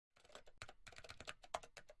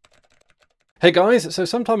Hey guys, so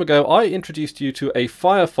some time ago I introduced you to a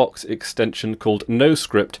Firefox extension called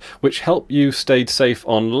NoScript, which help you stay safe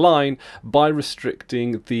online by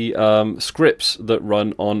restricting the scripts that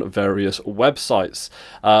run on various websites.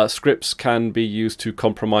 Scripts can be used to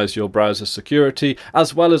compromise your browser security,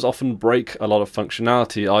 as well as often break a lot of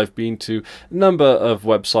functionality. I've been to a number of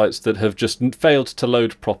websites that have just failed to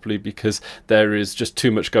load properly because there is just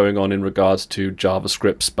too much going on in regards to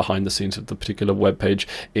JavaScripts behind the scenes of the particular web page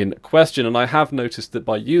in question, and I have noticed that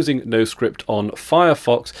by using NoScript on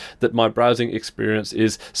Firefox that my browsing experience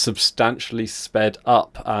is substantially sped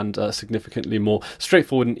up and significantly more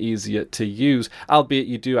straightforward and easier to use, albeit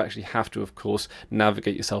you do actually have to, of course,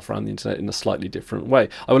 navigate yourself around the internet in a slightly different way.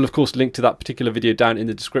 I will, of course, link to that particular video down in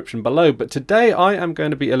the description below, but today I am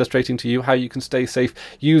going to be illustrating to you how you can stay safe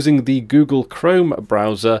using the Google Chrome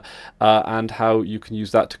browser and how you can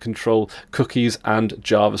use that to control cookies and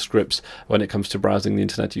JavaScripts when it comes to browsing the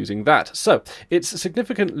internet using that. So it's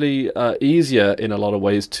significantly easier in a lot of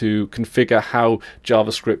ways to configure how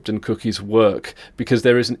JavaScript and cookies work because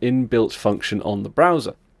there is an inbuilt function on the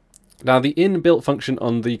browser. Now, the inbuilt function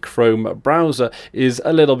on the Chrome browser is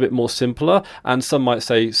a little bit more simpler, and some might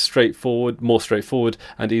say more straightforward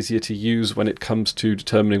and easier to use when it comes to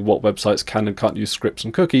determining what websites can and can't use scripts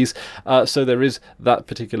and cookies. So there is that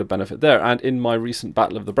particular benefit there. And in my recent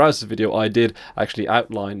Battle of the Browsers video, I did actually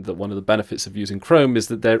outline that one of the benefits of using Chrome is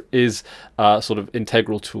that there is sort of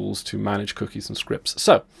integral tools to manage cookies and scripts.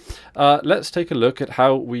 So let's take a look at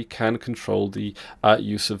how we can control the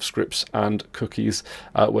use of scripts and cookies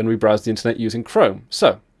when we browse the internet using Chrome.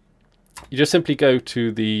 So you just simply go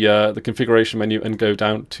to the configuration menu and go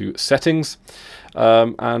down to settings,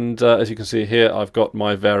 and as you can see here, I've got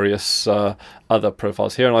my various other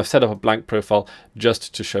profiles here, and I've set up a blank profile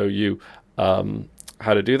just to show you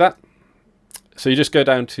how to do that. So you just go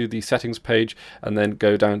down to the settings page and then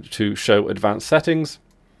go down to show advanced settings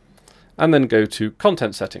and then go to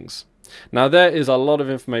content settings. Now, there is a lot of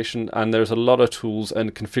information and there's a lot of tools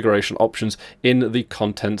and configuration options in the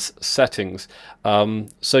contents settings.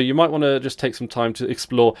 So you might want to just take some time to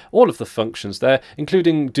explore all of the functions there,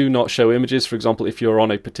 including do not show images. For example, if you're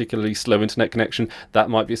on a particularly slow internet connection, that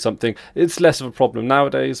might be something. It's less of a problem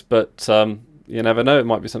nowadays, but you never know, it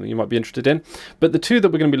might be something you might be interested in. But the two that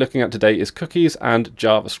we're going to be looking at today is cookies and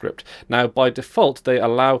JavaScript. Now, by default, they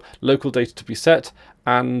allow local data to be set,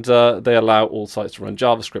 and they allow all sites to run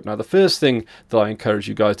JavaScript. Now, the first thing that I encourage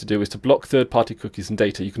you guys to do is to block third-party cookies and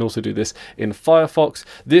data. You can also do this in Firefox.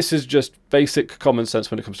 This is just basic common sense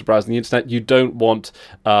when it comes to browsing the internet. You don't want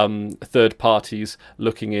third parties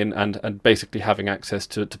looking in and basically having access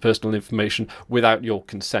to personal information without your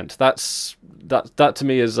consent. That to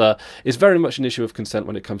me is very much an issue of consent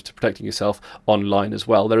when it comes to protecting yourself online as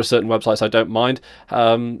well. There are certain websites I don't mind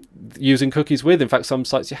using cookies with. In fact, some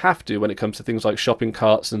sites you have to when it comes to things like shopping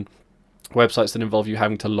carts and websites that involve you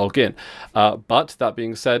having to log in. But that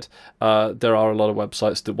being said, there are a lot of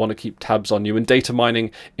websites that want to keep tabs on you, and data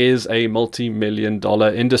mining is a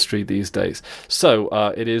multi-million-dollar industry these days. So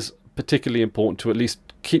it is particularly important to at least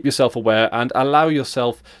keep yourself aware and allow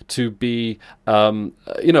yourself to be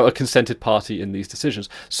a consented party in these decisions.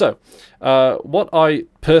 So what I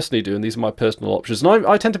personally do, and these are my personal options, and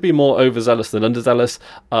I tend to be more overzealous than underzealous,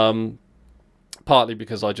 partly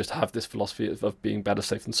because I just have this philosophy of being better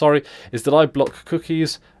safe than sorry, is that I block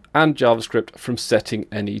cookies and JavaScript from setting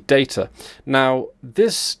any data. Now,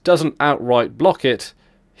 this doesn't outright block it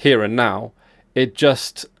here and now. It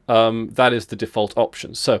just, that is the default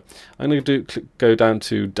option. So I'm going to go down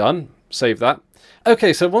to done, save that.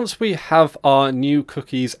 Okay, so once we have our new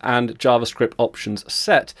cookies and JavaScript options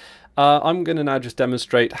set, I'm going to now just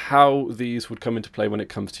demonstrate how these would come into play when it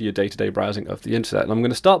comes to your day-to-day browsing of the internet. And I'm going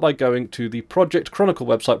to start by going to the Project Chronicle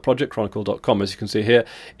website, projectchronicle.com. As you can see here,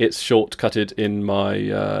 it's shortcutted in my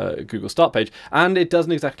Google Start page, and it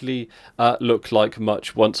doesn't exactly look like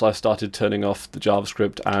much once I started turning off the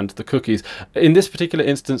JavaScript and the cookies. In this particular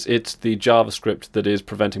instance, it's the JavaScript that is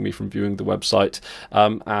preventing me from viewing the website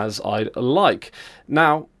as I'd like.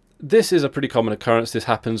 Now, this is a pretty common occurrence. This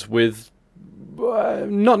happens with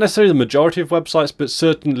not necessarily the majority of websites, but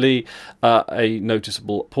certainly a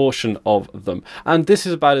noticeable portion of them. And this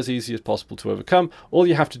is about as easy as possible to overcome. All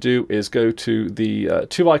you have to do is go to the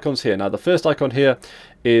two icons here. Now, the first icon here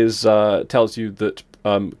is tells you that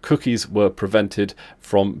cookies were prevented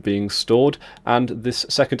from being stored, and this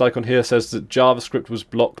second icon here says that JavaScript was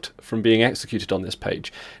blocked from being executed on this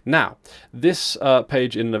page. Now, this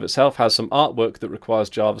page in and of itself has some artwork that requires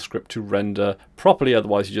JavaScript to render properly,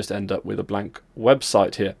 otherwise you just end up with a blank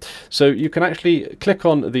website here. So you can actually click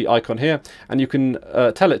on the icon here and you can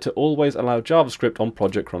tell it to always allow JavaScript on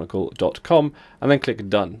projectchronicle.com and then click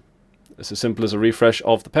done. It's as simple as a refresh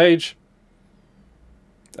of the page.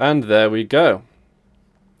 And there we go.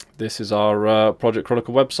 This is our Project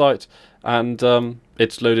Chronicle website, and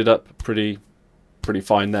it's loaded up pretty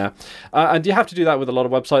fine there. And you have to do that with a lot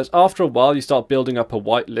of websites. After a while, you start building up a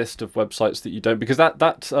whitelist of websites that you don't, because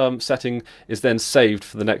that setting is then saved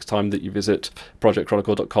for the next time that you visit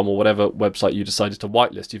projectchronicle.com or whatever website you decided to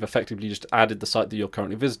whitelist. You've effectively just added the site that you're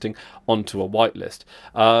currently visiting onto a whitelist.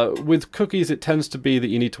 With cookies, it tends to be that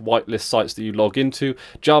you need to whitelist sites that you log into.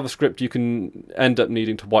 JavaScript, you can end up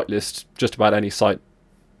needing to whitelist just about any site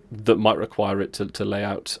that might require it to lay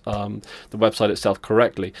out the website itself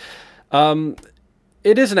correctly.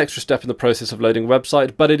 It is an extra step in the process of loading a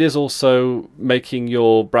website, but it is also making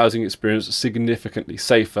your browsing experience significantly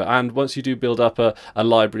safer. And once you do build up a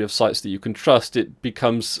library of sites that you can trust, it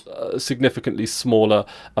becomes a significantly smaller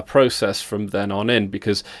a process from then on in,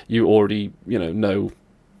 because you already know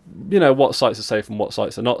what sites are safe and what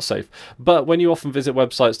sites are not safe. But when you often visit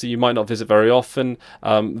websites that you might not visit very often,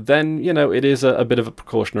 then it is a bit of a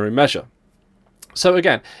precautionary measure. So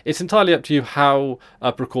again, it's entirely up to you how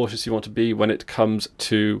precautious you want to be when it comes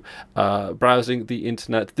to browsing the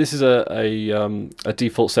internet. This is a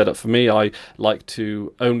default setup for me. I like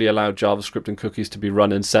to only allow JavaScript and cookies to be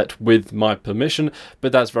run and set with my permission,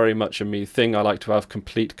 but that's very much a me thing. I like to have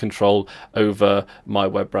complete control over my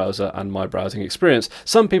web browser and my browsing experience.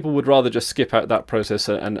 Some people would rather just skip out that process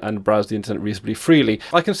and browse the internet reasonably freely.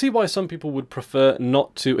 I can see why some people would prefer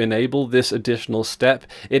not to enable this additional step.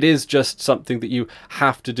 It is just something that you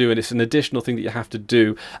have to do, and it's an additional thing that you have to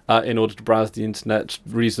do in order to browse the internet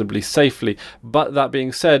reasonably safely. But that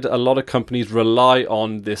being said, a lot of companies rely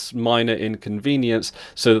on this minor inconvenience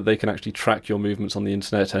so that they can actually track your movements on the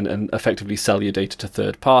internet and effectively sell your data to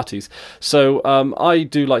third parties. So I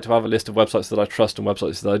do like to have a list of websites that I trust and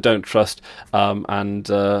websites that I don't trust, and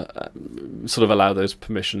sort of allow those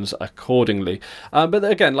permissions accordingly. But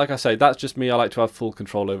again, like I say, that's just me. I like to have full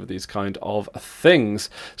control over these kind of things.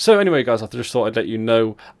 So anyway, guys, I just thought I'd let you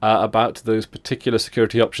know about those particular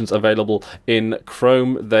security options available in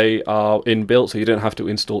Chrome. They are inbuilt, so you don't have to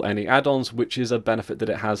install any add-ons, which is a benefit that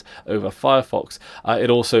it has over Firefox. It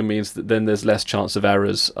also means that then there's less chance of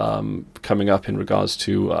errors coming up in regards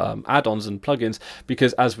to add-ons and plugins,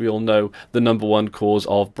 because as we all know, the #1 cause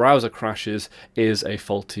of browser crashes is a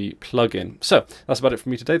faulty plugin. So that's about it for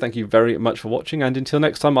me today. Thank you very much for watching, and until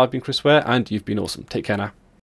next time, I've been Chris Ware, and you've been awesome. Take care now.